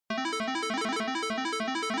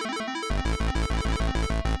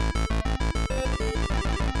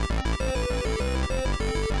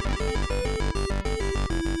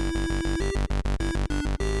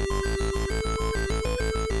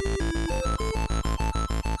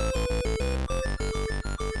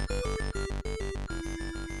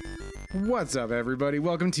What's up, everybody?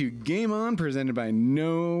 Welcome to Game On, presented by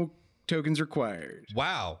No Tokens Required.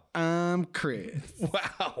 Wow. I'm Chris.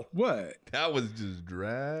 Wow. What? That was just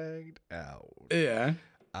dragged out. Yeah.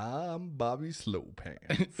 I'm Bobby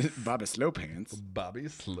Slowpants. Bobby Slowpants. Bobby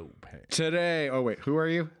Slowpants. Today, oh wait, who are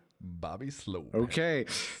you? Bobby Slowpants. Okay.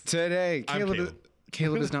 Today, I'm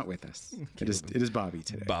Caleb is not with us. It is Bobby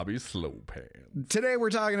today. Bobby Slowpants. Today we're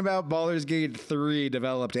talking about Baldur's Gate 3,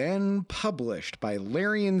 developed and published by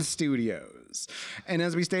Larian Studios. And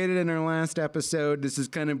as we stated in our last episode, this is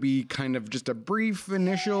going to be kind of just a brief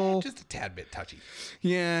initial... Just a tad bit touchy.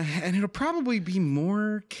 Yeah, and it'll probably be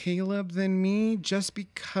more Caleb than me, just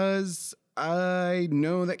because I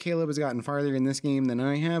know that Caleb has gotten farther in this game than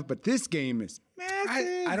I have, but this game is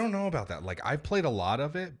massive. I don't know about that. Like, I've played a lot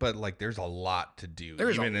of it, but like, there's a lot to do,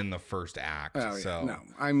 even in the first act. Oh, so yeah, no,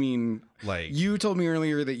 I mean, like, you told me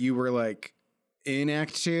earlier that you were like in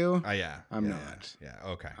Act 2. yeah, I'm not. Yeah.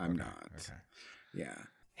 Okay. I'm not. Okay. Yeah.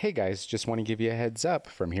 Hey guys, just want to give you a heads up.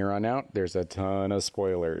 From here on out, there's a ton of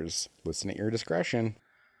spoilers. Listen at your discretion.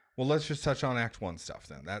 Well, let's just touch on Act 1 stuff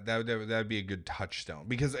then. That'd be a good touchstone.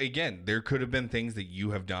 Because again, there could have been things that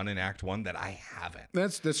you have done in Act 1 that I haven't.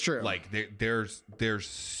 That's true. Like there's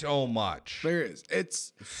so much. There is.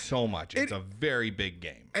 It's so much. It's a very big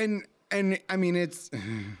game. And I mean, it's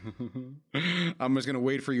I'm just going to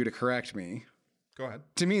wait for you to correct me. Go ahead.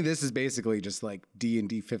 To me, this is basically just like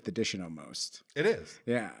D&D 5th edition almost. It is.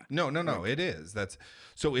 Yeah. No, it is.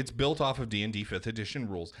 So it's built off of D&D 5th edition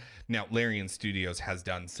rules. Now, Larian Studios has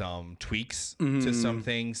done some tweaks to some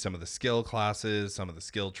things, some of the skill classes, some of the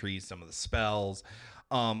skill trees, some of the spells,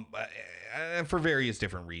 and for various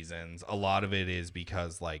different reasons. A lot of it is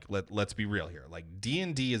because, like, let's be real here. Like,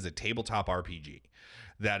 D&D is a tabletop RPG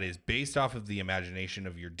that is based off of the imagination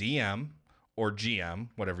of your DM or GM,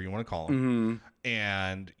 whatever you want to call them,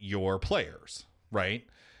 and your players, right?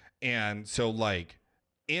 And so, like,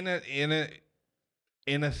 in a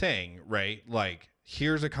thing, right? Like,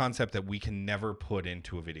 here's a concept that we can never put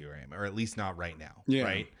into a video game, or at least not right now,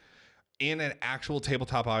 right? In an actual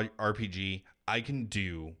tabletop RPG, I can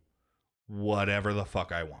do whatever the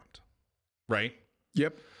fuck I want, right?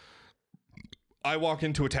 Yep. I walk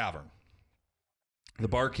into a tavern. The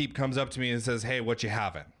barkeep comes up to me and says, "Hey, what you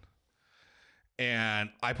having?" And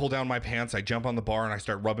I pull down my pants, I jump on the bar, and I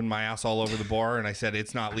start rubbing my ass all over the bar. And I said,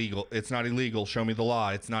 "It's not legal. It's not illegal. Show me the law.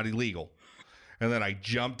 It's not illegal." And then I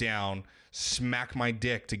jump down, smack my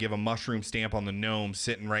dick to give a mushroom stamp on the gnome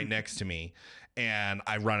sitting right next to me, and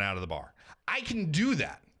I run out of the bar. I can do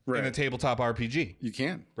that in a tabletop RPG. You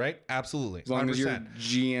can. Right? Absolutely. As long 100%. As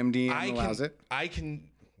your GMD allows it. I can...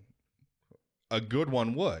 A good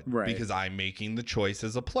one would, because I'm making the choice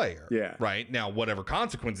as a player. Yeah. Right? Now, whatever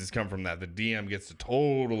consequences come from that, the DM gets to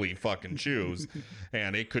totally fucking choose.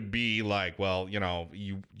 And it could be like, well, you know,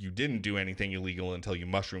 you didn't do anything illegal until you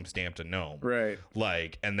mushroom stamped a gnome. Right.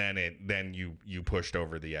 Like, and then you pushed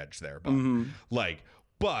over the edge there. But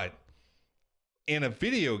but in a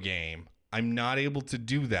video game, I'm not able to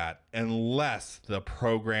do that unless the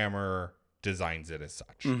programmer designs it as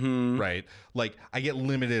such, right? Like, I get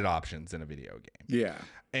limited options in a video game. Yeah.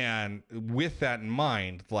 And with that in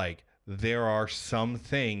mind, like, there are some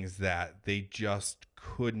things that they just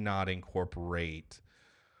could not incorporate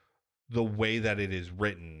the way that it is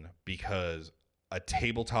written, because a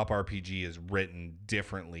tabletop RPG is written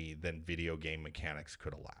differently than video game mechanics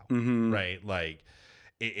could allow, right? Like,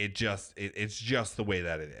 it's just the way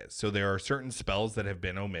that it is. So there are certain spells that have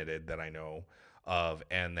been omitted that I know of,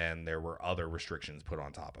 and then there were other restrictions put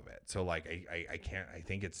on top of it. So like I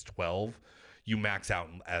think it's 12. You max out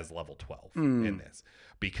as level 12 in this,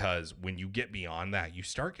 because when you get beyond that, you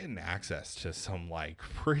start getting access to some like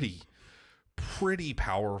pretty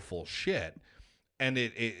powerful shit, and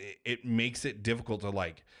it makes it difficult to,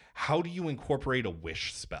 like, how do you incorporate a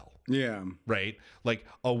wish spell? Yeah. Right? Like,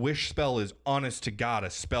 a wish spell is, honest to God, a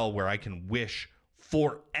spell where I can wish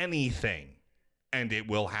for anything and it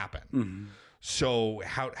will happen. So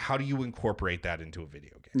how do you incorporate that into a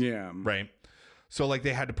video game? Yeah. Right? So, like,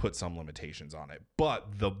 they had to put some limitations on it.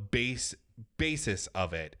 But the basis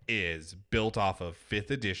of it is built off of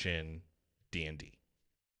 5th edition D&D.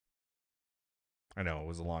 I know it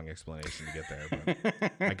was a long explanation to get there, but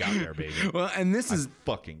I got there, baby. Well, and I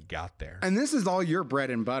fucking got there. And this is all your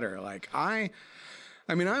bread and butter. Like, I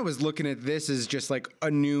mean, I was looking at this as just like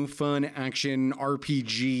a new fun action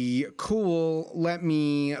RPG. Cool. Let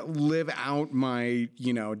me live out my,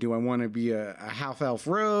 do I want to be a half-elf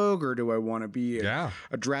rogue, or do I want to be a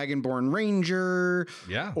dragonborn ranger?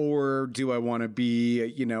 Yeah. Or do I want to be,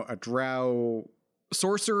 a drow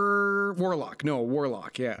sorcerer, warlock? No,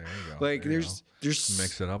 warlock. Yeah. There you go. Like, there's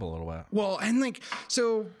mix it up a little bit. Well, and like,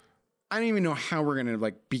 so I don't even know how we're gonna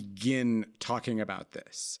like begin talking about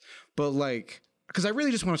this, but like, because I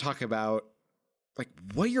really just want to talk about like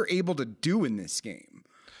what you're able to do in this game.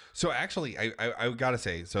 So actually, I gotta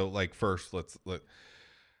say, so like first, let's look.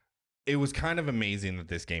 It was kind of amazing that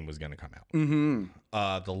this game was going to come out. Mm-hmm.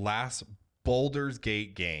 The last Baldur's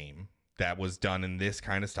Gate game that was done in this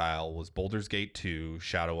kind of style was Baldur's Gate 2: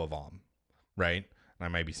 Shadow of Om, right? And I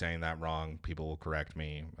might be saying that wrong. People will correct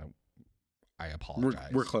me. I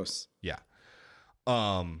apologize. We're close. Yeah.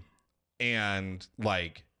 And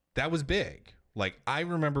like that was big. Like I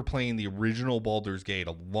remember playing the original Baldur's Gate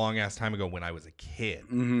a long ass time ago when I was a kid.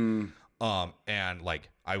 Mm-hmm. And like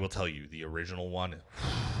I will tell you, the original one.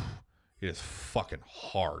 It is fucking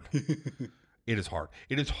hard. It is hard.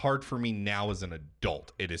 It is hard for me now as an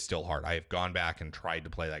adult. It is still hard. I have gone back and tried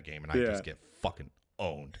to play that game and I just get fucking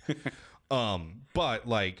owned. But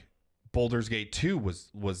like Baldur's Gate 2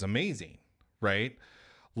 was amazing, right?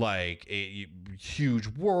 Like a huge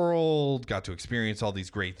world, got to experience all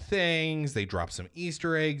these great things. They dropped some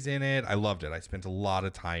Easter eggs in it. I loved it. I spent a lot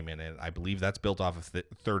of time in it. I believe that's built off of the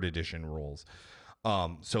 3rd edition rules.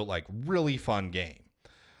 So like really fun game.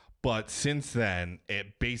 But since then,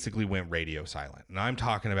 it basically went radio silent. And I'm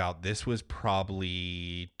talking about this was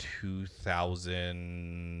probably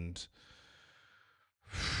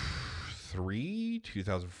 2003,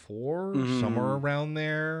 2004, somewhere around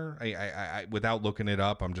there. I without looking it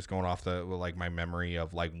up, I'm just going off the like my memory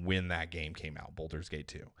of like when that game came out, Baldur's Gate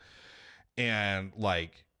 2. And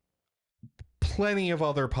like plenty of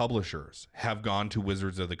other publishers have gone to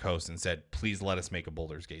Wizards of the Coast and said, please let us make a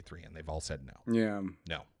Baldur's Gate 3. And they've all said no. Yeah.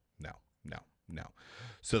 No.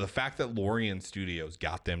 So the fact that Lorien Studios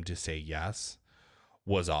got them to say yes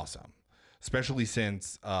was awesome, especially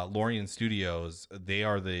since Lorien Studios, they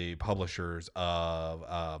are the publishers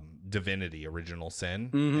of Divinity Original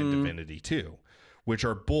Sin and Divinity 2, which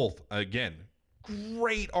are both, again,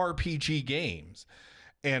 great RPG games.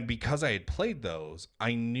 And because I had played those,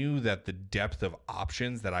 I knew that the depth of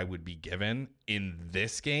options that I would be given in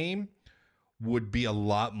this game would be a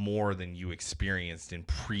lot more than you experienced in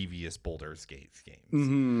previous Baldur's Gate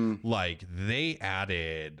games. Like they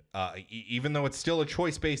added, even though it's still a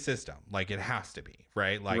choice-based system, like it has to be,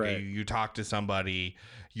 right? Like you talk to somebody,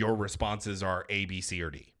 your responses are A, B, C,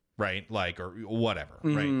 or D, right? Like, or whatever,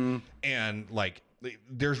 right? And like,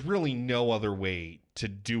 there's really no other way to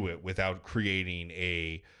do it without creating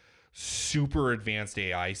a super advanced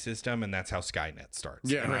AI system, and that's how Skynet starts.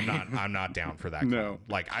 Yeah, and right. I'm not down for that. No.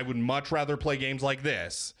 Like I would much rather play games like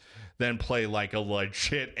this than play like a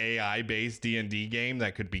legit AI based D&D game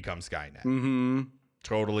that could become Skynet.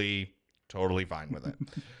 Totally fine with it.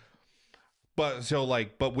 But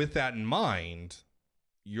with that in mind,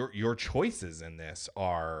 your choices in this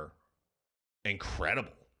are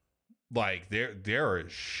incredible. Like there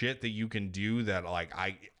is shit that you can do that like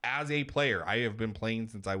as a player, I have been playing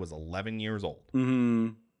since I was 11 years old.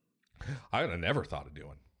 I would have never thought of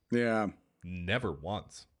doing. Yeah. Never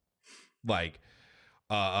once. Like,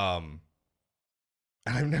 and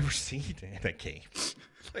I've never seen it in a game.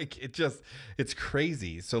 Like it's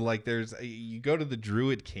crazy. So like you go to the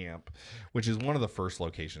Druid camp, which is one of the first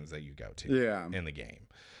locations that you go to in the game.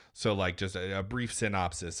 So like just a brief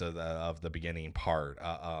synopsis of the beginning part.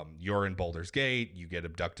 You're in Baldur's Gate. You get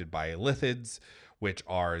abducted by Illithids, which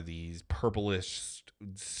are these purplish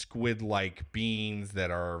squid-like beings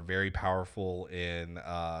that are very powerful in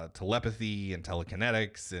telepathy and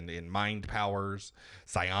telekinetics and in mind powers.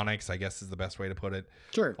 Psionics, I guess, is the best way to put it.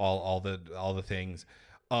 Sure. All the things.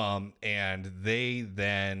 And they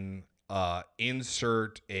then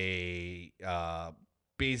insert a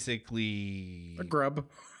basically A grub.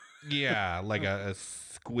 Yeah, like a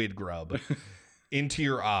squid grub into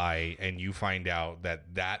your eye, and you find out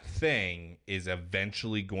that thing is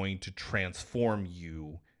eventually going to transform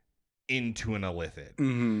you into an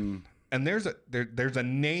Illithid. And there's a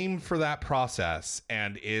name for that process,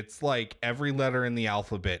 and it's like every letter in the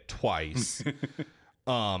alphabet twice.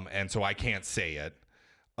 And so I can't say it.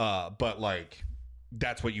 But like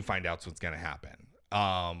that's what you find out's what's going to happen.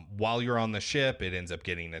 While you're on the ship, it ends up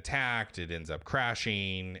getting attacked, it ends up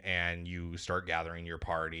crashing, and you start gathering your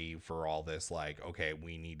party for all this, like, okay,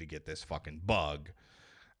 we need to get this fucking bug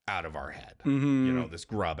out of our head, you know, this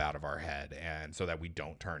grub out of our head, and so that we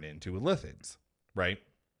don't turn into Illithids, right?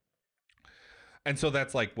 And so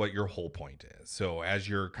that's like what your whole point is. So as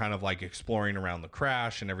you're kind of like exploring around the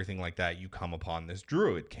crash and everything like that, you come upon this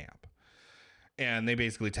druid camp. And they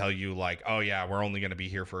basically tell you like, oh yeah, we're only going to be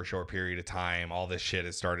here for a short period of time. All this shit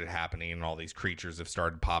has started happening and all these creatures have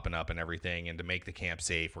started popping up and everything. And to make the camp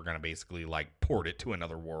safe, we're going to basically like port it to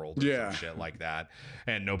another world or some shit like that.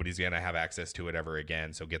 And nobody's going to have access to it ever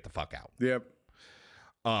again. So get the fuck out. Yep.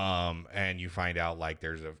 And you find out like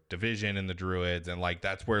there's a division in the druids, and like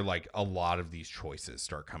that's where like a lot of these choices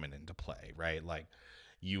start coming into play, right? Like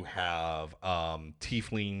you have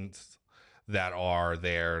tieflings that are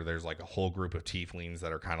there. There's like a whole group of tieflings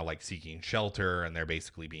that are kind of like seeking shelter, and they're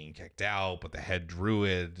basically being kicked out, but the head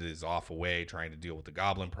druid is off away trying to deal with the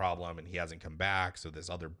goblin problem, and he hasn't come back, so this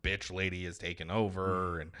other bitch lady is taken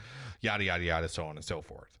over, and yada yada yada, so on and so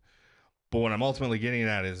forth. But what I'm ultimately getting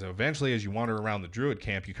at is eventually as you wander around the druid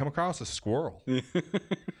camp, you come across a squirrel.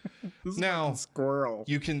 Now, squirrel.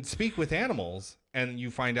 You can speak with animals, and you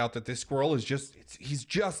find out that this squirrel is he's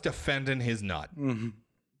just defending his nut. Mm-hmm.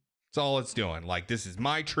 That's all it's doing. Like, this is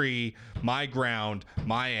my tree, my ground,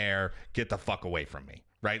 my air. Get the fuck away from me,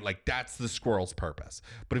 right? Like, that's the squirrel's purpose.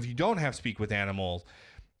 But if you don't have speak with animals,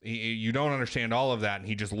 you don't understand all of that, and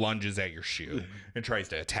he just lunges at your shoe and tries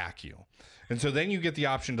to attack you. And so then you get the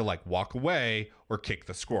option to, like, walk away or kick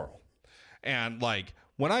the squirrel. And, like,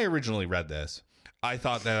 when I originally read this, I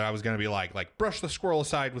thought that I was going to be like, brush the squirrel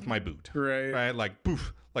aside with my boot. Right? Like,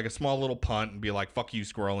 poof. Like a small little punt and be like, fuck you,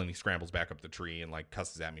 squirrel. And he scrambles back up the tree and like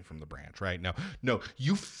cusses at me from the branch, right? No,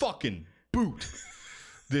 you fucking boot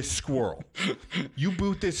this squirrel. You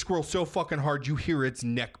boot this squirrel so fucking hard, you hear its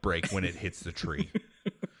neck break when it hits the tree.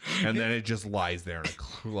 And then it just lies there in a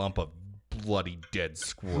clump of bloody dead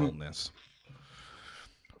squirrelness.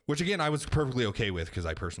 Which again, I was perfectly okay with because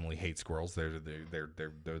I personally hate squirrels. They're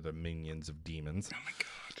the minions of demons. Oh my God.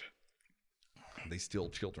 They steal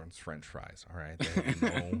children's French fries. All right, they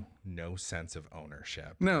have no sense of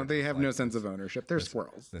ownership. No, they have no sense of ownership. They're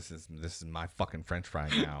squirrels. This is my fucking French fry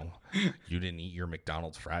now. You didn't eat your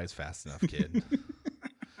McDonald's fries fast enough, kid.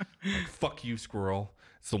 Like, fuck you, squirrel.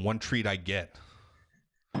 It's the one treat I get.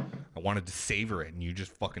 I wanted to savor it, and you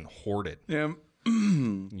just fucking hoard it. Yeah.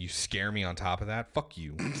 You scare me on top of that. Fuck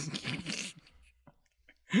you.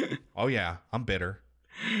 Oh yeah, I'm bitter.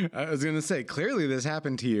 I was going to say, clearly this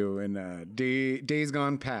happened to you in days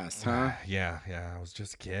gone past, huh? Yeah. I was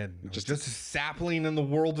just a kid. Just a sapling in the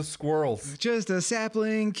world of squirrels. Just a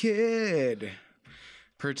sapling kid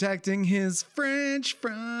protecting his French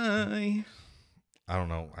fry. I don't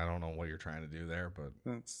know what you're trying to do there, but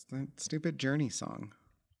that's that stupid Journey song.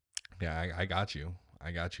 Yeah, I got you.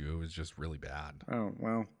 It was just really bad. Oh,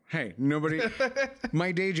 well. Hey,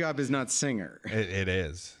 my day job is not singer. It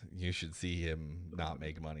is. You should see him not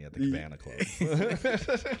make money at the Cabana Club.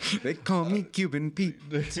 They call me Cuban Pete.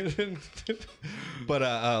 But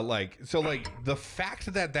the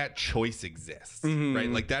fact that choice exists, right?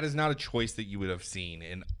 Like that is not a choice that you would have seen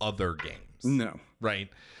in other games. No. Right?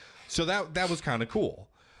 So that was kind of cool.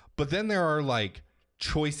 But then there are like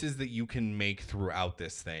choices that you can make throughout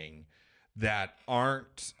this thing that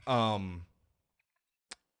aren't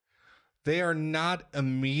they are not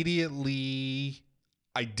immediately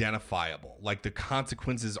identifiable. Like the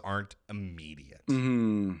consequences aren't immediate.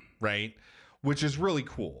 Right? Which is really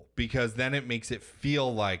cool because then it makes it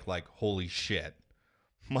feel like holy shit,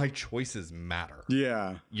 my choices matter.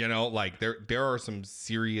 Yeah. You know, like there are some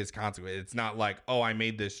serious consequences. It's not like, oh, I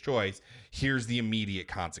made this choice, here's the immediate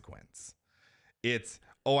consequence. It's,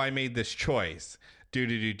 oh, I made this choice. A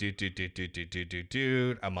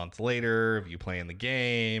month later of you playing the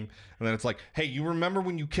game, and then it's like, hey, you remember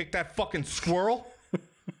when you kicked that fucking squirrel?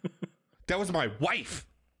 That was my wife.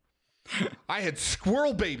 I had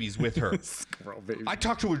squirrel babies with her. Squirrel babies. I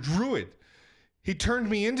talked to a druid. He turned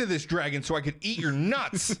me into this dragon so I could eat your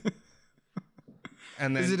nuts.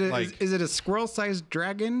 And then, is it a squirrel-sized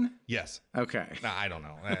dragon? Yes. Okay. I don't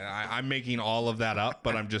know. I'm making all of that up,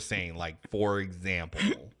 but I'm just saying, like, for example,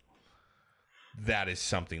 that is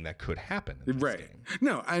something that could happen in this game.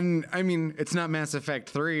 No, and I mean, it's not Mass Effect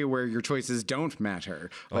 3 where your choices don't matter.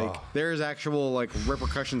 Like, there's actual, like,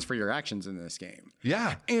 repercussions for your actions in this game.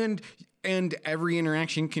 Yeah. And every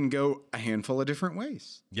interaction can go a handful of different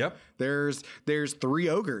ways. Yep. There's 3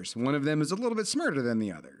 ogres. One of them is a little bit smarter than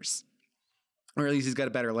the others. Or at least he's got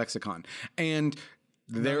a better lexicon. And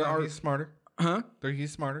he's smarter. Huh?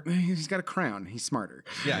 He's smarter. He's got a crown. He's smarter.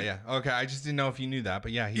 Yeah. Okay, I just didn't know if you knew that,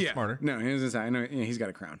 but yeah, he's smarter. No, I know. Yeah, he's got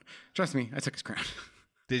a crown. Trust me, I took his crown.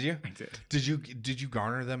 Did you? I did. Did you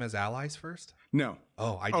garner them as allies first? No.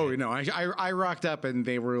 Oh, I did. Oh no, I rocked up and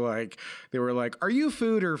they were like, are you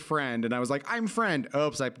food or friend? And I was like, I'm friend.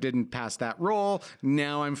 Oops, I didn't pass that roll.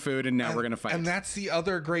 Now I'm food, and now we're gonna fight. And that's the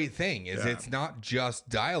other great thing is it's not just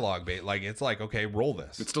dialogue based. Like it's like, okay, roll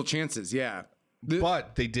this. It's still chances. Yeah.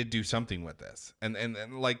 But they did do something with this. And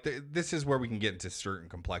like, this is where we can get into certain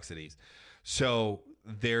complexities. So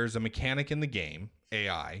there's a mechanic in the game,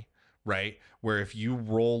 AI, right? Where if you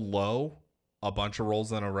roll low, a bunch of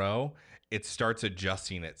rolls in a row, it starts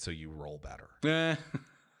adjusting it so you roll better.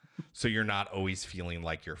 So you're not always feeling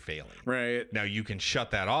like you're failing. Right. Now you can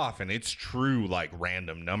shut that off and it's true like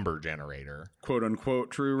random number generator. Quote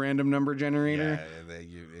unquote true random number generator. Yeah,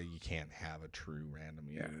 you can't have a true random,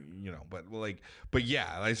 you know, but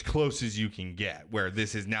yeah, as close as you can get where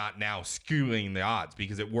this is not now skewing the odds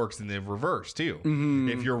because it works in the reverse too. Mm-hmm.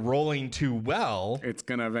 If you're rolling too well, it's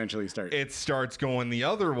going to eventually start. It starts going the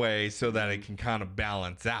other way so that it can kind of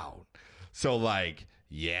balance out. So like,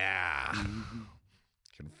 yeah.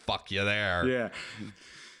 Fuck you there. Yeah.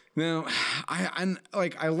 Now, I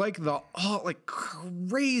like the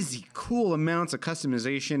crazy cool amounts of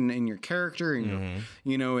customization in your character and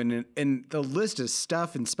and the list of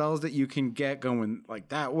stuff and spells that you can get going like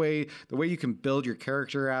that way, the way you can build your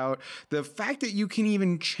character out, the fact that you can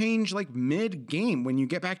even change like mid game when you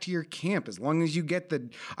get back to your camp as long as you get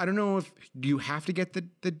I don't know if you have to get the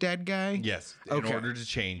dead guy. Yes. In order to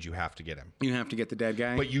change, you have to get him. You have to get the dead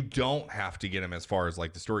guy. But you don't have to get him as far as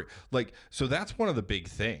like the story. Like, so that's one of the big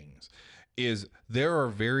things. Is there are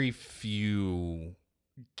very few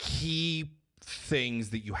key things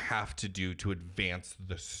that you have to do to advance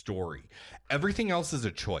the story. Everything else is a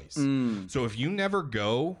choice. So if you never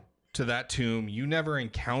go to that tomb, you never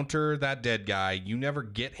encounter that dead guy, you never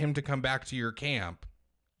get him to come back to your camp,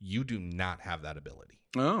 you do not have that ability.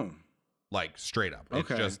 Oh. Like straight up.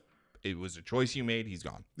 Okay. It's just, it was a choice you made, he's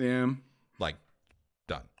gone. Yeah. Like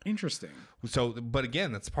done. Interesting. So, but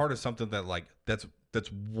again, that's part of something that like, that's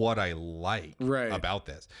what I like about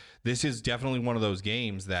this. This is definitely one of those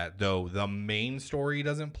games that though the main story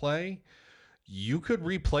doesn't play, you could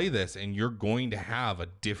replay this and you're going to have a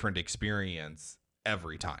different experience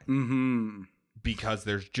every time. Mm-hmm. Because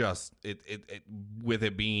there's just it with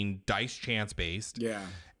it being dice chance based,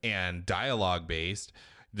 and dialogue based,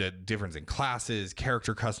 the difference in classes,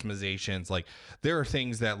 character customizations, like there are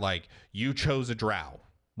things that like you chose a drow,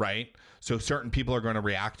 right? So certain people are going to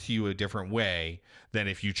react to you a different way than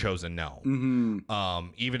if you chose a gnome.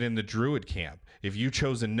 Mm-hmm. Even in the druid camp, if you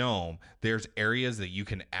chose a gnome, there's areas that you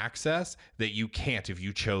can access that you can't if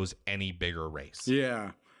you chose any bigger race.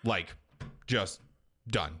 Yeah. Like just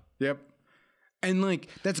done. Yep. And like,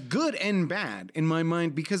 that's good and bad in my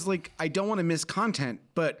mind because like, I don't want to miss content,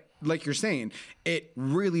 but like you're saying, it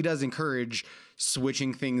really does encourage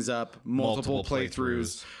switching things up, multiple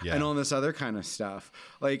playthroughs, and all this other kind of stuff.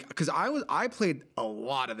 Like, because I played a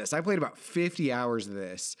lot of this. I played about 50 hours of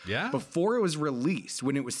this before it was released,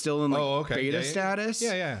 when it was still in like beta status.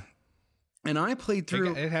 Yeah. And I played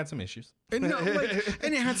through. It had some issues. And,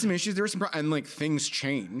 and it had some issues. There were some, and like things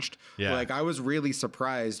changed. Yeah. Like I was really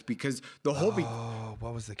surprised because the whole.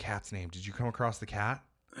 What was the cat's name? Did you come across the cat?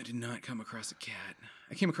 I did not come across a cat.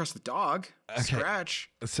 I came across the dog, Scratch.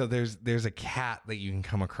 So there's a cat that you can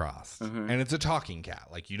come across, and it's a talking cat.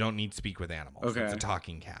 Like you don't need to speak with animals. Okay. It's a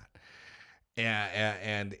talking cat,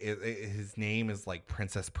 and his name is like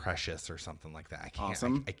Princess Precious or something like that.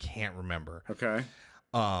 I can't remember. Okay.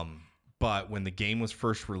 But when the game was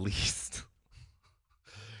first released,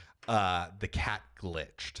 the cat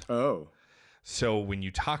glitched. Oh. So when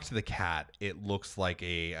you talk to the cat, it looks like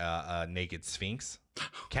a naked sphinx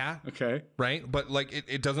cat. Okay. Right? But like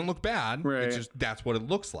it doesn't look bad. Right. It's just that's what it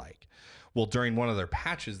looks like. Well, during one of their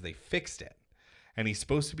patches, they fixed it. And he's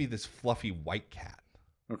supposed to be this fluffy white cat.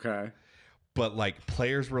 Okay. But like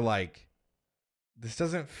players were like, this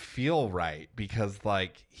doesn't feel right because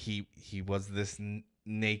like he was this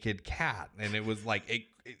naked cat, and it was like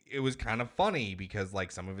it was kind of funny because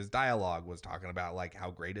like some of his dialogue was talking about like how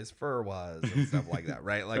great his fur was and stuff like that,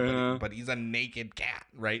 right? Like but he's a naked cat,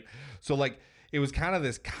 right? So like it was kind of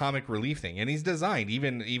this comic relief thing, and he's designed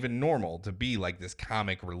even normal to be like this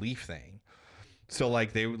comic relief thing. So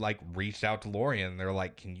like they like reached out to Lorian and they're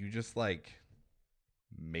like, can you just like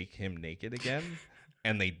make him naked again?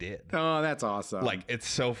 And they did. Oh, that's awesome. Like it's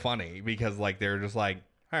so funny because like they're just like,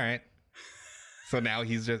 all right. So now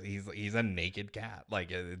he's a naked cat.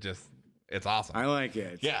 Like it's awesome. I like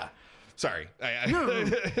it. Yeah. Sorry.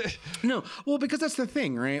 No. Well, because that's the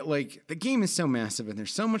thing, right? Like the game is so massive and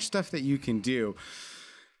there's so much stuff that you can do.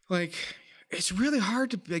 Like it's really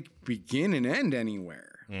hard to like begin and end anywhere.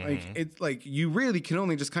 Mm-hmm. Like it's like you really can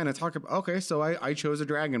only just kind of talk about, okay, so I chose a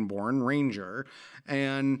Dragonborn Ranger,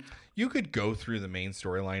 and you could go through the main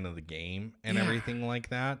storyline of the game and everything like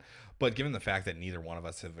that. But given the fact that neither one of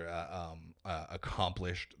us have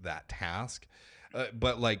accomplished that task,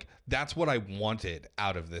 But like that's what I wanted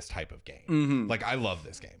out of this type of game. Like I love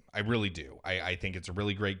this game. I really do. I think it's a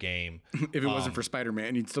really great game. If it wasn't for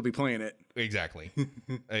Spider-Man, you'd still be playing it. Exactly.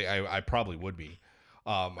 I probably would be.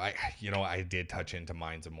 I did touch into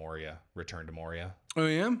Mines of Moria, Return to Moria. Oh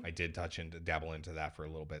yeah, I did dabble into that for a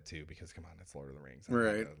little bit too, because come on, it's Lord of the Rings.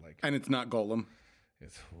 Right. And it's not Golem.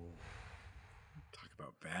 It's Talk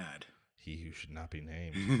about bad. he who should not be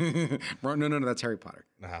named. No, that's Harry Potter.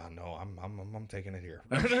 No, I'm taking it here.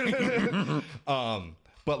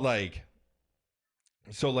 But like,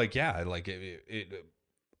 so like, yeah, like it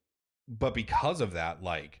but because of that,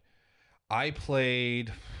 like I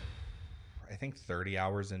played, I think 30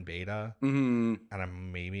 hours in beta, and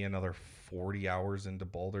I'm maybe another 40 hours into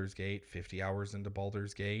Baldur's Gate, 50 hours into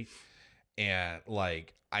Baldur's Gate. And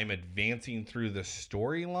like I'm advancing through the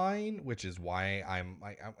storyline, which is why I'm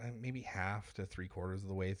maybe half to 3/4 of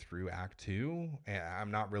the way through Act 2. And I'm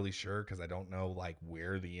not really sure because I don't know like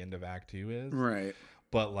where the end of Act 2 is. Right.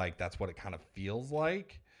 But like that's what it kind of feels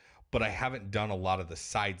like. But I haven't done a lot of the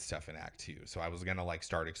side stuff in Act 2. So I was gonna like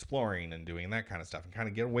start exploring and doing that kind of stuff and kind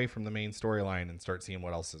of get away from the main storyline and start seeing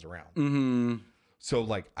what else is around. So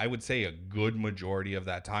like I would say a good majority of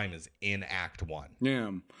that time is in Act 1.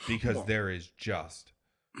 Yeah. Because there is just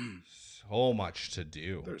so much to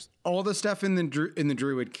do. There's all the stuff in the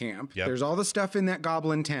druid camp. Yep. There's all the stuff in that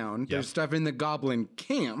goblin town. Yep. There's stuff in the goblin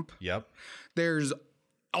camp. Yep. There's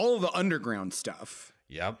all the underground stuff.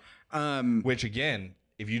 Yep. Which again,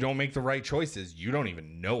 if you don't make the right choices, you don't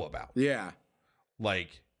even know about. Yeah.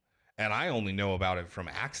 Like, and I only know about it from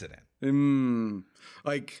accident.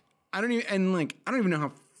 Like I don't even know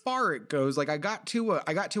how far it goes. Like I got to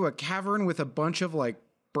a cavern with a bunch of like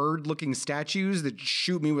bird-looking statues that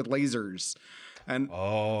shoot me with lasers. And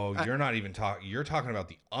you're not even talking. You're talking about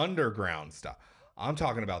the underground stuff. I'm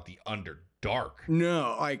talking about the Underdark.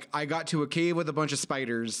 No, like I got to a cave with a bunch of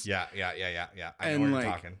spiders. Yeah. I know where you're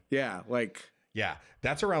talking. Yeah, like yeah,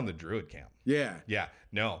 that's around the Druid camp. Yeah. Yeah.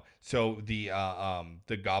 No. So the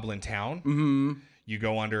Goblin Town. You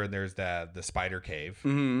go under and there's the spider cave,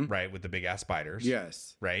 right, with the big ass spiders.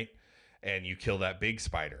 Yes. Right. And you kill that big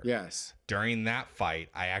spider. Yes. During that fight,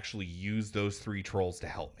 I actually used those 3 trolls to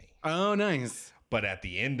help me. Oh, nice. But at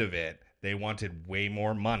the end of it, they wanted way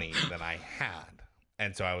more money than I had.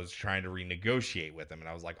 And so I was trying to renegotiate with them. And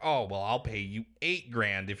I was like, oh, well, I'll pay you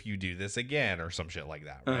 $8,000 if you do this again or some shit like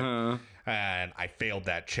that. Right? And I failed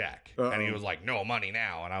that check. And he was like, no money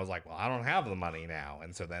now. And I was like, well, I don't have the money now.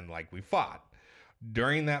 And so then like we fought.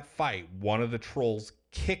 During that fight, one of the trolls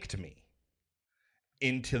kicked me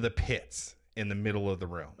into the pits in the middle of the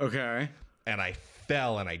room. Okay. And I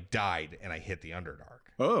fell and I died and I hit the Underdark.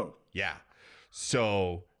 Oh. Yeah.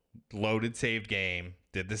 So loaded saved game,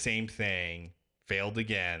 did the same thing, failed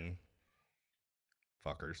again.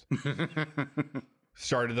 Fuckers.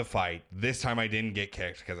 Started the fight. This time I didn't get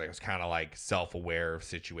kicked because I was kind of like self-aware of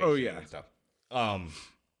situation and stuff.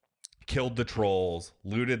 Killed the trolls,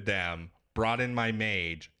 looted them, brought in my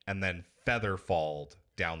mage, and then featherfalled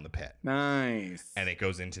down the pit. Nice. And it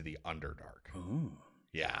goes into the Underdark. Oh.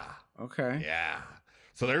 Yeah. Okay. Yeah.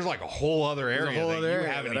 So there's like a whole other area that you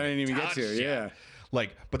haven't I didn't even get touched to. yet. Yeah.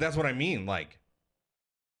 Like, but that's what I mean. Like,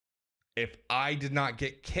 if I did not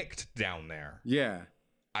get kicked down there,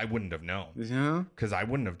 I wouldn't have known. Yeah. Because I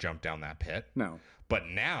wouldn't have jumped down that pit. No. But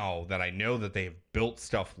now that I know that they've built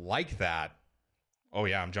stuff like that, oh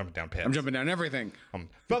yeah, I'm jumping down pits. I'm jumping down everything.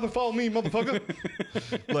 Feather fall me, motherfucker.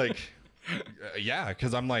 Like, yeah,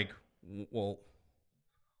 because I'm like, well,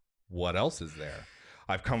 what else is there?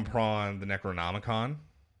 I've come upon the Necronomicon.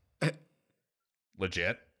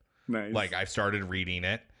 Legit. Nice. Like, I've started reading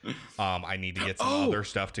it. I need to get some other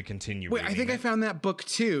stuff to continue reading. I think I found that book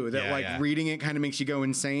too, that reading it kind of makes you go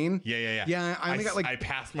insane. Yeah. Yeah, I only got like... I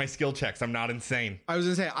passed my skill checks. I'm not insane. I was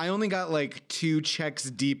going to say, I only got like 2 checks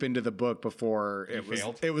deep into the book before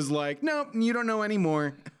it was like, nope, you don't know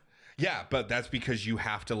anymore. Yeah, but that's because you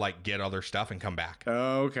have to like get other stuff and come back.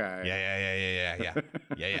 Okay. Yeah.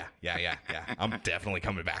 I'm definitely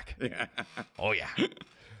coming back. Yeah. Oh yeah.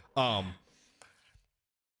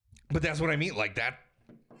 But that's what I mean. Like that,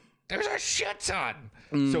 there's a shit ton.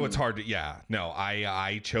 So it's hard to, no,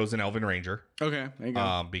 I chose an Elven Ranger. Okay. There you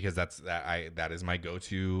go. Because that is my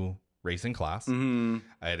go-to racing class.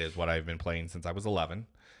 It is what I've been playing since I was 11.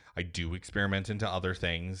 I do experiment into other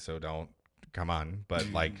things, so don't come on. But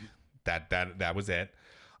like that was it.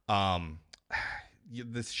 The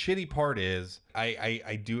shitty part is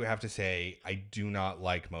I do have to say I do not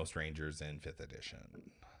like most Rangers in 5th edition.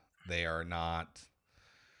 They are not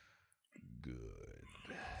good.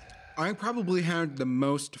 I probably had the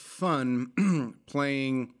most fun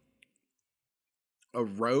playing a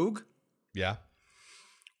rogue. Yeah.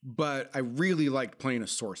 but I really liked playing a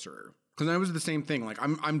sorcerer because I was the same thing. Like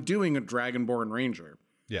I'm doing a Dragonborn Ranger,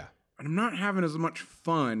 Yeah. and I'm not having as much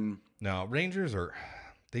fun. No, Rangers are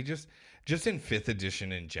they just in 5th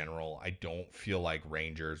edition in general, I don't feel like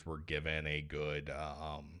Rangers were given a good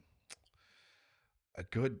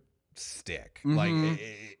stick. Like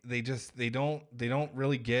they don't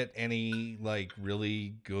really get any like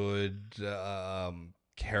really good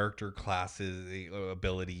character classes,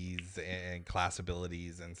 abilities and class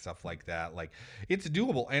abilities and stuff like that. Like it's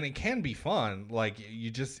doable and it can be fun. Like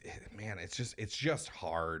you just, man, it's just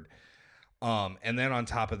hard. And then on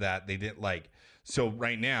top of that, they didn't like, so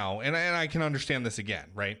right now, and I can understand this again,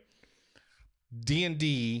 right?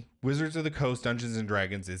 D&D, Wizards of the Coast, Dungeons and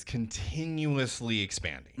Dragons is continuously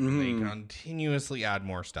expanding. They continuously add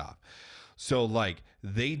more stuff. So like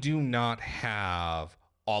they do not have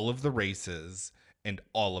all of the races and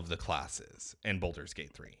all of the classes in Baldur's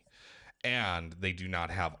Gate 3. And they do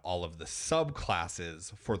not have all of the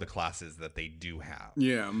subclasses for the classes that they do have.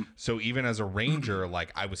 Yeah. So even as a ranger,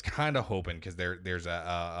 like I was kind of hoping because there's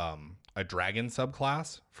a dragon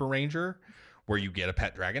subclass for ranger where you get a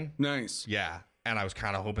pet dragon. Nice. Yeah, and I was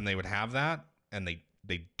kind of hoping they would have that, and they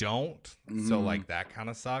don't. So like that kind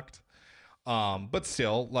of sucked. But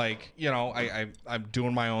still, like, you know, I'm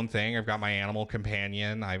doing my own thing. I've got my animal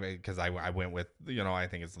companion. Because I went with, you know, I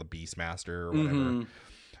think it's the Beastmaster or whatever.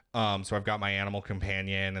 So I've got my animal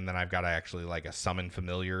companion, and then I've got actually like a summon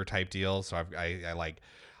familiar type deal. So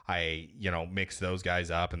I you know, mix those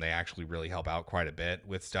guys up, and they actually really help out quite a bit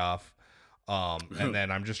with stuff. And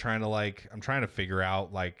then I'm just trying to figure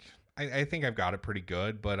out, like, I think I've got it pretty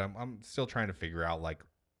good, but I'm still trying to figure out like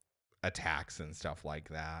attacks and stuff like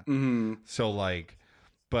that. So like,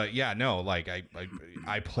 but yeah, no, like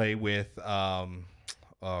I play with, oh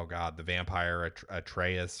God, the vampire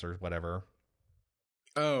Atreus or whatever.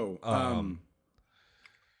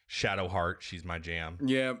 Shadowheart, she's my jam.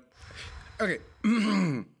 Yeah. Okay.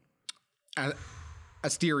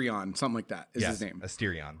 Asterion, something like that is his name.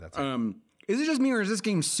 Asterion, that's it. Is it just me or is this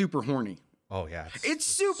game super horny? Oh yeah, it's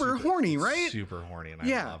super horny, right? Super horny, and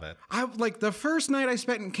I love it. I like the first night I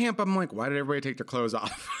spent in camp. I'm like, why did everybody take their clothes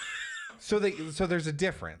off? So there's a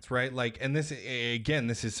difference, right? Like, and this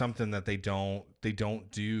is something that they don't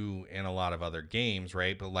do in a lot of other games,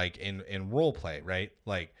 right? But like in role play, right?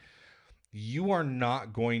 Like you are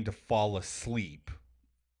not going to fall asleep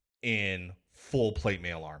in full plate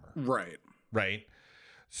mail armor, right?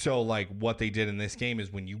 So like what they did in this game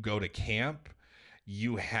is when you go to camp,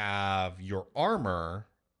 you have your armor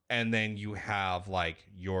and then you have like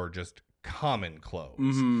your just common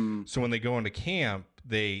clothes. So when they go into camp,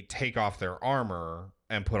 they take off their armor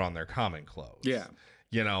and put on their common clothes. Yeah.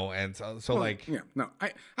 You know, and so well, like, yeah, no,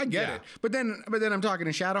 I get it. But then I'm talking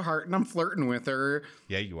to Shadowheart and I'm flirting with her.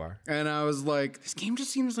 Yeah, you are. And I was like, this game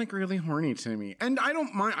just seems like really horny to me. And I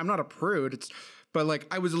don't mind. I'm not a prude. But like,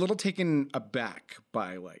 I was a little taken aback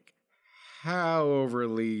by like how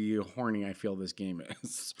overly horny I feel this game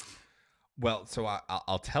is. Well, so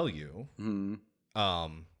I'll tell you,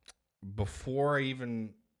 before I even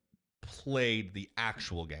played the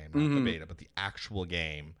actual game, not the beta, but the actual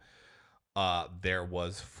game, there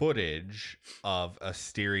was footage of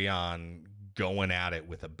Asterion going at it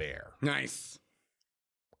with a bear. Nice.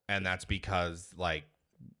 And that's because like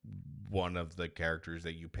one of the characters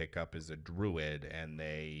that you pick up is a druid, and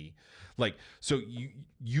they like, so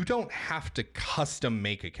you don't have to custom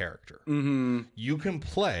make a character. You can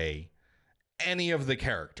play any of the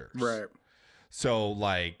characters. Right. So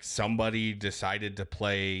like somebody decided to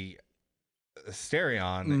play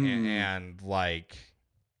Asterion and like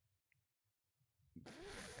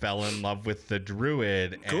fell in love with the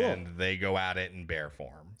druid, and they go at it in bear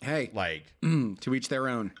form. Hey, like to each their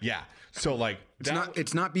own. Yeah. So like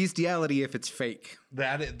it's not bestiality if it's fake.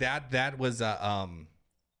 That was oh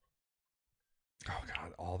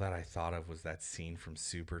God, all that I thought of was that scene from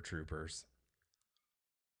Super Troopers.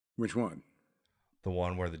 Which one? The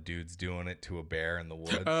one where the dude's doing it to a bear in the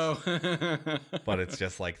woods. Oh. But it's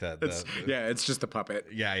just like it's just a puppet.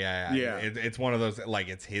 Yeah. It's one of those, like,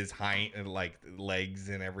 it's his height and like legs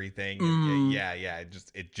and everything.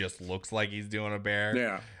 It just looks like he's doing a bear.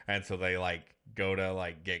 Yeah. And so they like go to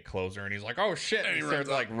like get closer, and he's like, oh shit. And he starts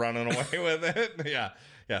like running away with it. Yeah.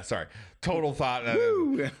 Sorry. Total thought.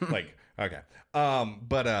 Like, okay.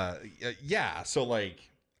 Yeah. So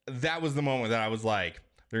like that was the moment that I was like,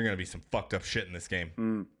 there's gonna be some fucked up shit in this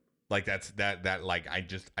game. Like that like I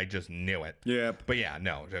just knew it. Yeah. But yeah,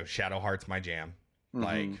 no, Shadowheart's my jam.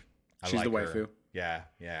 Like she's like the waifu. Her. Yeah,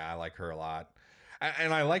 I like her a lot.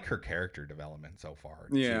 And I like her character development so far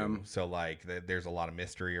too. So like there's a lot of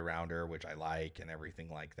mystery around her, which I like, and everything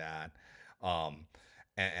like that.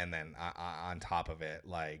 and then on top of it,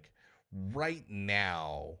 like right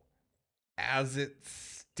now, as it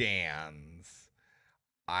stands,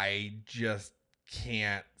 I just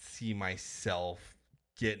can't see myself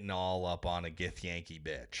getting all up on a Githyanki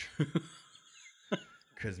bitch.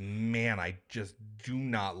 Because, man, I just do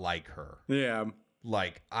not like her. Yeah.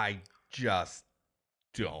 Like, I just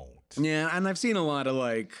don't. Yeah, and I've seen a lot of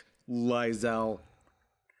like Lizel.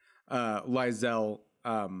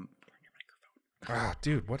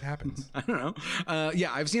 Dude, what happens? I don't know.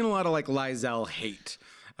 Yeah, I've seen a lot of like Lizel hate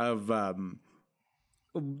of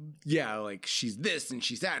yeah, like she's this and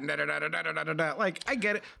she's that and da da da da da da da da. Like I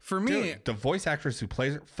get it. For me, Dude, the voice actress who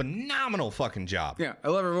plays her, phenomenal fucking job. yeah, I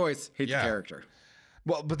love her voice. Hate Yeah. the character.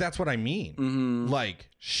 Well, but that's what I mean. Mm-hmm. Like,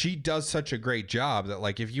 she does such a great job that,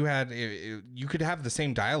 like, if you had, you could have the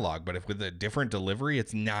same dialogue, but if with a different delivery,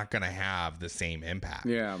 it's not going to have the same impact.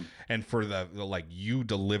 Yeah. And for the like, you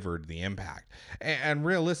delivered the impact. And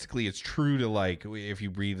realistically, it's true to, like, if you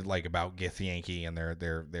read, like, about Githyanki and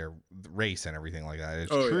their race and everything like that, it's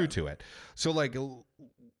true to it. So, like,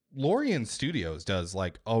 Lorien Studios does,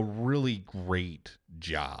 like, a really great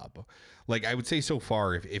job. Like, I would say so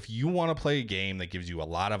far, if you want to play a game that gives you a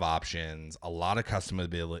lot of options, a lot of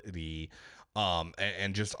customability,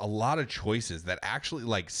 and just a lot of choices that actually,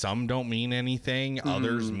 like, some don't mean anything,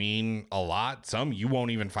 others mean a lot, some you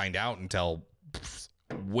won't even find out until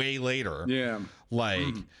way later. Yeah.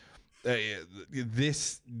 Like,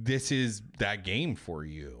 this is that game for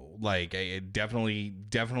you. Like, it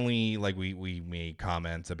definitely like we made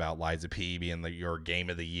comments about Liza P being your game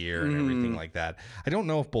of the year and everything like that. I don't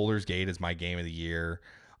know if Baldur's Gate is my game of the year.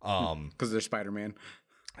 Because they're Spider-Man.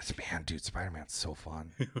 Man, dude, Spider-Man's so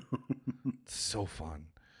fun. So fun.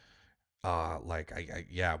 Like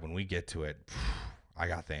yeah, when we get to it, I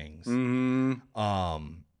got things.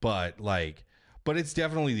 But it's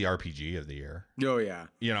definitely the RPG of the year. Oh yeah.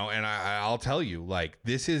 You know, and I'll tell you, like,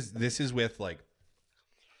 this is with, like,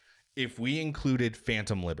 if we included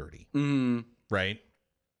Phantom Liberty, right?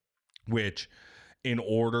 Which, in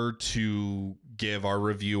order to give our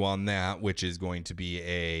review on that, which is going to be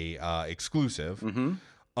a exclusive,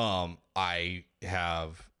 I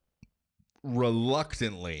have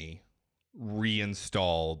reluctantly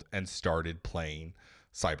reinstalled and started playing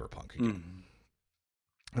Cyberpunk again.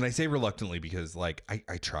 And I say reluctantly because, like,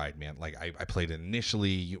 I tried, man. Like, I played it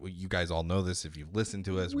initially. You guys all know this if you've listened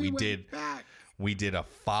to us. We did a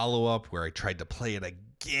follow-up where I tried to play it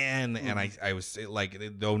again, and I was, like,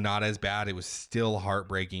 though not as bad, it was still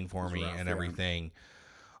heartbreaking for me and everything.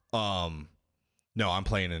 No, I'm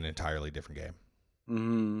playing an entirely different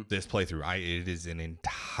game. This playthrough, it is an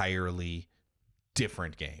entirely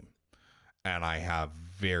different game. And I have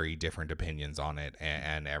very different opinions on it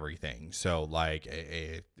and everything. So, like,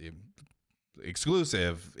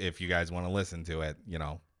 exclusive, if you guys want to listen to it, you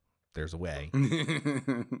know, there's a way.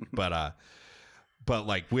 But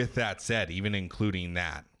like, with that said, even including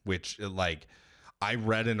that, which, like, I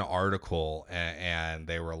read an article and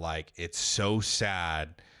they were like, it's so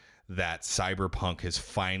sad that Cyberpunk has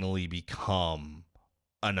finally become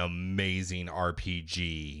an amazing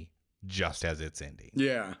RPG just as it's ending.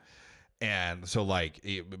 Yeah. And so, like,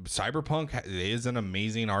 Cyberpunk is an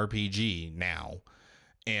amazing RPG now.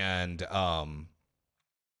 And,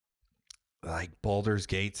 like, Baldur's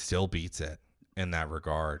Gate still beats it in that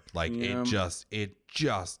regard. Like, it just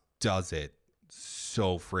does it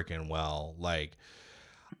so freaking well. Like,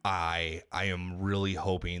 I am really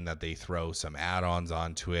hoping that they throw some add-ons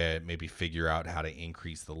onto it, maybe figure out how to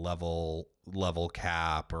increase the level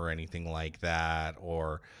cap or anything like that,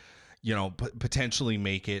 or, you know, potentially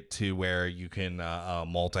make it to where you can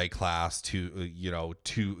multi-class to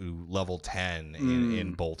level 10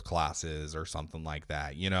 in both classes or something like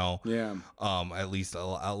that, you know? Yeah. At least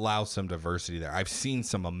allow some diversity there. I've seen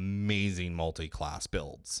some amazing multi-class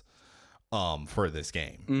builds for this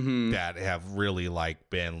game that have really, like,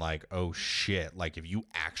 been like, oh shit, like, if you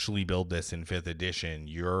actually build this in 5th edition,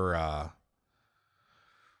 you're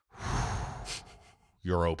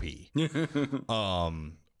OP.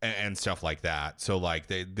 And stuff like that. So, like,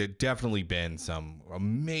 there definitely been some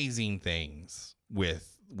amazing things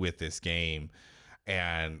with this game,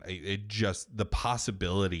 and it just, the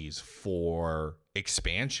possibilities for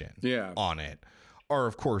expansion on it are,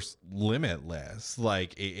 of course, limitless.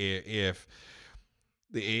 Like, if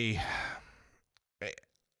I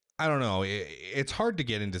don't know, it's hard to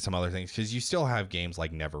get into some other things because you still have games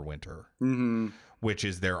like Neverwinter, which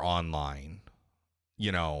is their online,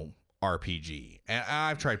 you know, RPG, and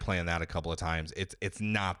I've tried playing that a couple of times. It's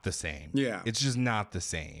not the same. Yeah, it's just not the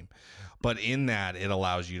same. But in that, it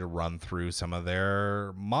allows you to run through some of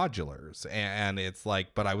their modulars, and it's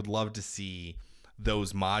like, but I would love to see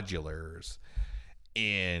those modulars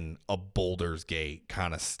in a Baldur's Gate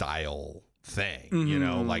kind of style thing, you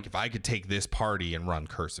know, like if I could take this party and run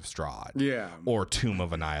Curse of Strahd, or Tomb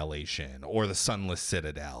of Annihilation, or the Sunless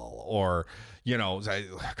Citadel, or, you know,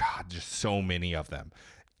 God, just so many of them,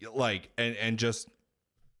 like, and just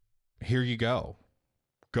here you go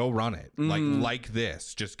run it, like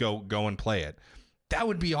this, just go and play it. That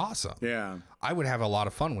would be awesome. Yeah, I would have a lot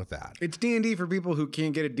of fun with that. It's D&D for people who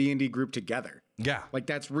can't get a D&D group together. Yeah, like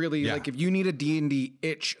that's really like if you need a D&D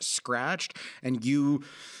itch scratched and your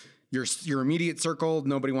immediate circle,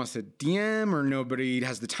 nobody wants to DM or nobody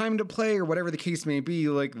has the time to play or whatever the case may be,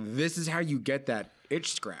 like this is how you get that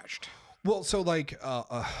itch scratched. Well, so like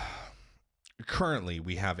currently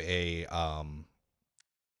we have a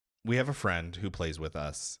friend who plays with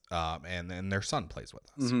us, and then their son plays with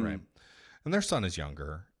us, right? And their son is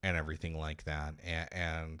younger and everything like that.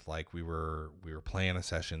 And like we were playing a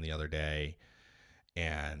session the other day,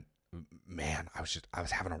 and man, I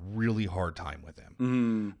was having a really hard time with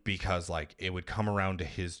him because like it would come around to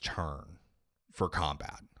his turn for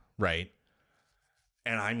combat, right?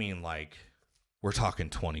 And I mean, like, we're talking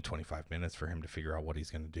 20-25 minutes for him to figure out what he's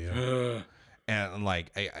going to do. And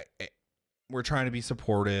like, I we're trying to be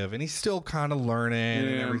supportive, and he's still kind of learning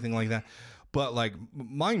and everything like that. But like,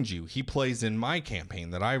 mind you, he plays in my campaign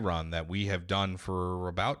that I run that we have done for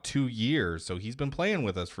about 2 years. So he's been playing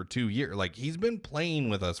with us for 2 years. Like, he's been playing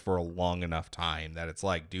with us for a long enough time that it's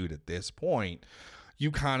like, dude, at this point,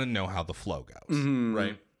 you kind of know how the flow goes,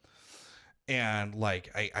 right? And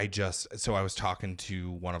like, so I was talking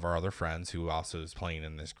to one of our other friends who also is playing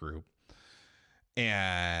in this group,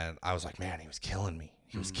 and I was like, man, he was killing me.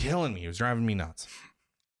 He was killing me. He was driving me nuts.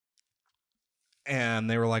 And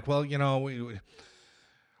they were like, well, you know,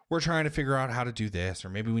 we're trying to figure out how to do this, or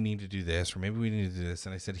maybe we need to do this, or maybe we need to do this.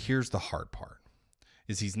 And I said, here's the hard part,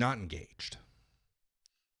 is he's not engaged.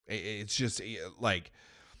 It's just like,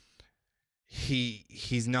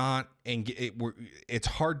 he's not, it's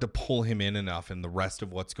hard to pull him in enough in the rest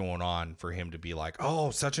of what's going on for him to be like, oh,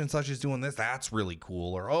 such and such is doing this, that's really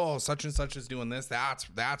cool. Or, oh, such and such is doing this,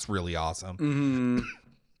 that's really awesome.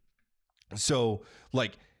 So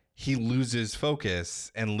like, he loses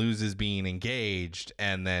focus and loses being engaged,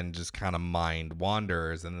 and then just kind of mind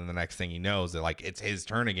wanders. And then the next thing he knows, that like, it's his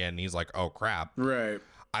turn again. And he's like, oh crap. Right.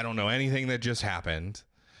 I don't know anything that just happened,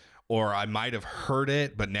 or I might have heard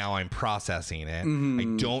it, but now I'm processing it.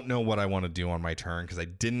 I don't know what I want to do on my turn, because I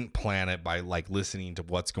didn't plan it by like listening to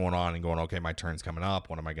what's going on and going, okay, my turn's coming up.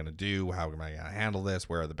 What am I going to do? How am I going to handle this?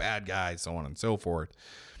 Where are the bad guys? So on and so forth,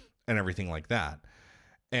 and everything like that.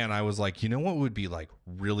 And I was like, you know what would be like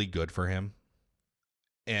really good for him?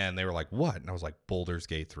 And they were like, what? And I was like, Baldur's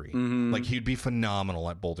Gate 3. Like, he'd be phenomenal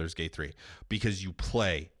at Baldur's Gate 3 because you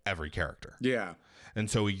play every character. Yeah. And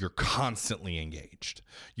so you're constantly engaged.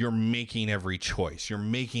 You're making every choice. You're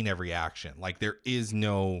making every action. Like, there is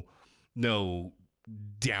no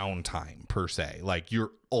downtime per se. Like,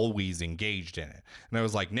 you're always engaged in it. And I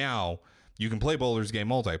was like, now you can play Baldur's Gate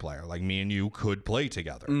multiplayer. Like, me and you could play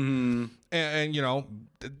together. And you know,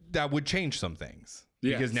 that would change some things.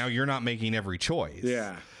 Because now you're not making every choice.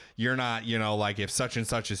 Yeah. You're not, you know, like if such and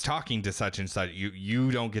such is talking to such and such, you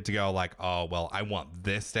don't get to go like, oh, well, I want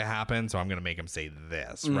this to happen, so I'm going to make him say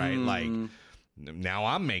this, right? Like, now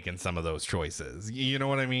I'm making some of those choices. You know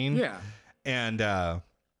what I mean? Yeah. And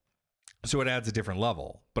so it adds a different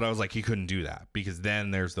level. But I was like, he couldn't do that, because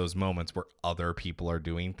then there's those moments where other people are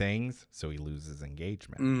doing things, so he loses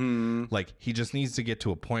engagement. Like, he just needs to get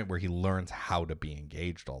to a point where he learns how to be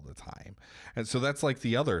engaged all the time. And so that's like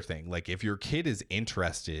the other thing. Like, if your kid is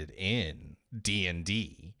interested in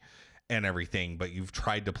D&D and everything, but you've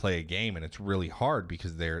tried to play a game and it's really hard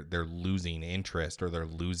because they're losing interest or they're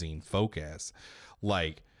losing focus,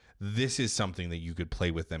 like, this is something that you could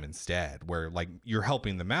play with them instead, where like you're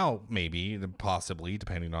helping them out, maybe, possibly,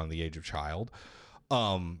 depending on the age of child.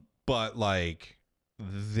 But like,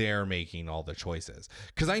 they're making all the choices.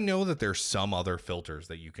 Because I know that there's some other filters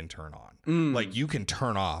that you can turn on. Like, you can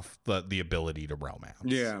turn off the ability to romance.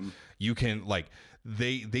 Yeah. You can, like,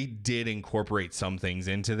 they did incorporate some things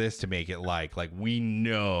into this to make it like we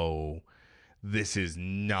know this is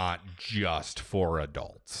not just for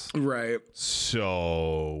adults. Right.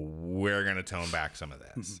 So we're going to tone back some of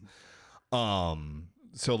this.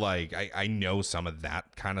 So like, I know some of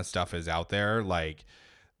that kind of stuff is out there. Like,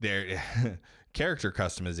 there, character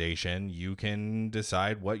customization, you can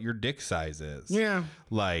decide what your dick size is. Yeah.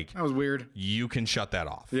 Like, That was weird. you can shut that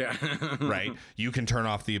off. Yeah. Right? You can turn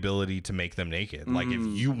off the ability to make them naked. Like, if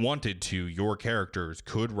you wanted to, your characters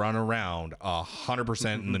could run around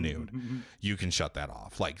 100% in the nude. You can shut that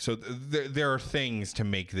off. Like, so there are things to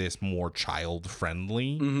make this more child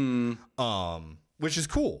friendly, which is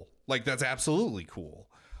cool. Like, that's absolutely cool.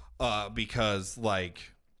 Because, like,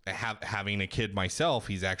 having a kid myself,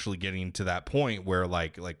 he's actually getting to that point where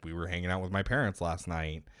like we were hanging out with my parents last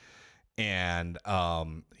night, and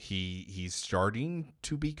he's starting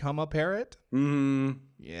to become a parrot.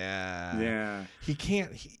 Yeah.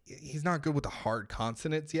 He's not good with the hard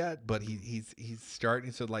consonants yet, but he's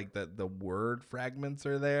starting to, like, the word fragments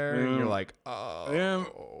are there, and you're like, oh Yeah.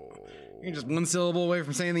 You're just one syllable away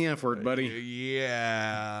from saying the F word, buddy.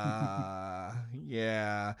 Yeah.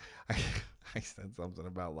 I said something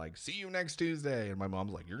about, like, see you next Tuesday. And my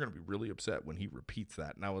mom's like, you're going to be really upset when he repeats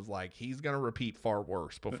that. And I was like, he's going to repeat far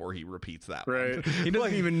worse before he repeats that. Right. He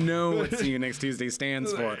doesn't even know what see you next Tuesday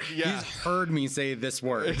stands for. Yeah. He's heard me say this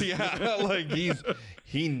word. Yeah. Like,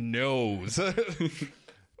 he knows.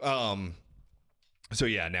 So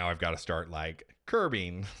yeah, now I've got to start, like,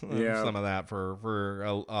 curbing some of that for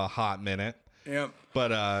a hot minute. Yep.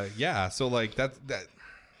 But yeah, so, like, that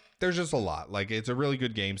there's just a lot. Like, it's a really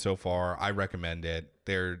good game so far. I recommend it.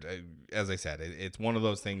 As I said, it's one of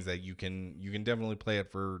those things that you can definitely play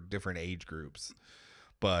it for different age groups.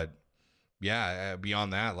 But yeah,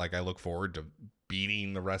 beyond that, like, I look forward to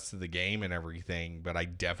beating the rest of the game and everything, but I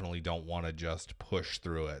definitely don't want to just push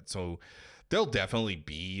through it. So there'll definitely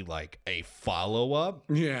be, like, a follow-up.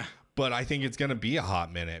 Yeah. But I think it's going to be a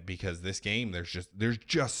hot minute, because this game, there's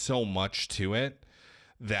just so much to it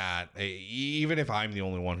that even if I'm the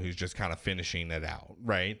only one who's just kind of finishing it out,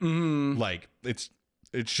 right? Like, it's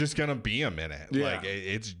just going to be a minute. Yeah. Like,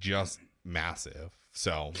 it's just massive.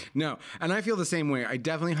 So no, and I feel the same way. I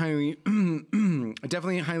definitely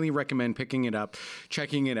highly recommend picking it up,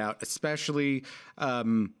 checking it out, especially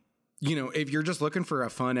if you're just looking for a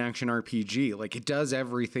fun action RPG. Like, it does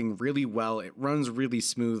everything really well. It runs really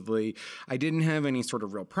smoothly. I didn't have any sort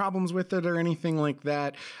of real problems with it or anything like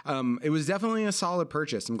that. It was definitely a solid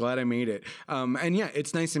purchase. I'm glad I made it. And yeah,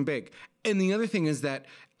 it's nice and big. And the other thing is that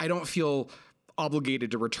I don't feel obligated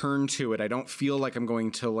to return to it. I don't feel like I'm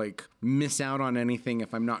going to, like, miss out on anything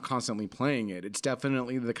if I'm not constantly playing it. It's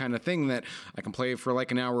definitely the kind of thing that I can play for like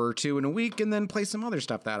an hour or two in a week and then play some other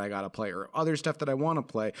stuff that I gotta play or other stuff that I want to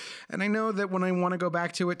play. And I know that when I want to go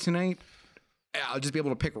back to it tonight, I'll just be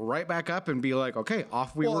able to pick right back up and be like, okay,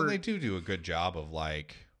 off we were. Well, they do a good job of,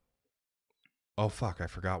 like, oh, fuck, I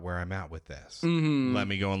forgot where I'm at with this. Let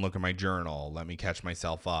me go and look at my journal. Let me catch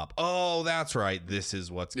myself up. Oh, that's right. This is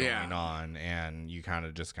what's going on. And you kind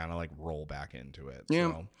of like roll back into it.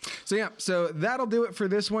 Yeah. So that'll do it for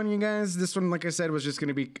this one, you guys. This one, like I said, was just going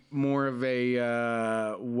to be more of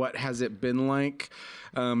a what has it been like?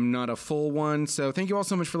 Not a full one. So thank you all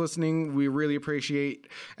so much for listening. We really appreciate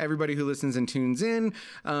everybody who listens and tunes in.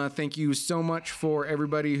 Thank you so much for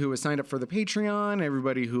everybody who has signed up for the Patreon,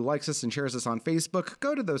 everybody who likes us and shares us on Facebook.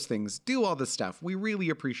 Go to those things. Do all this stuff. We really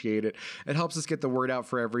appreciate it. It helps us get the word out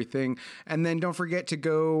for everything. And then don't forget to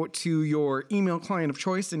go to your email client of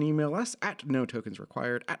choice and email us at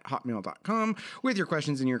notokensrequired@hotmail.com with your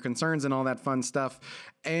questions and your concerns and all that fun stuff.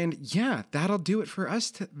 And yeah, that'll do it for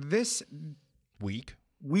us this week,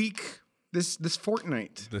 this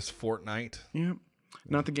fortnight. Yep.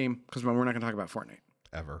 Not the game, because we're not going to talk about Fortnite.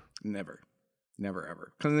 Ever. Never,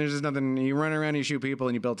 ever. Because there's just nothing. You run around, you shoot people,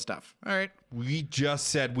 and you build stuff. All right. We just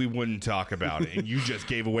said we wouldn't talk about it, and you just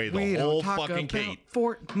gave away the whole fucking cake.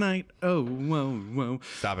 Fortnite. Oh, whoa.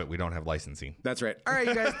 Stop it. We don't have licensing. That's right. All right,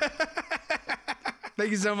 you guys. Thank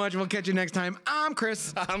you so much. We'll catch you next time. I'm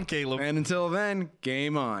Chris. I'm Caleb. And until then,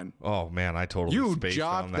 game on. Oh, man, I totally spaced on that. You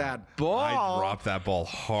dropped that ball. I dropped that ball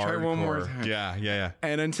hard. Try one more time. Yeah.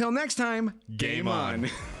 And until next time, game on.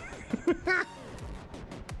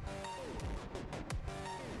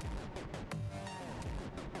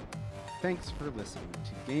 Thanks for listening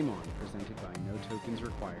to Game On, presented by No Tokens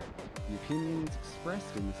Required. The opinions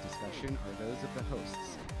expressed in this discussion are those of the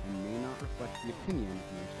hosts and may not reflect the opinion of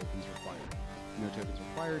No Tokens Required. No Tokens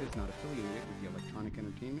Required is not affiliated with the electronic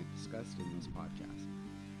entertainment discussed in this podcast.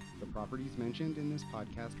 The properties mentioned in this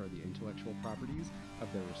podcast are the intellectual properties of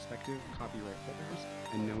their respective copyright holders,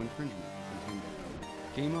 and no infringement is intended.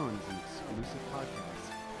 Game On is an exclusive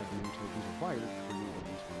podcast of No Tokens Required, created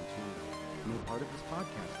in 2020. No part of this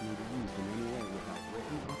podcast may be used in any way without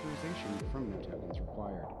written authorization from No Tokens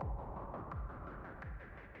Required.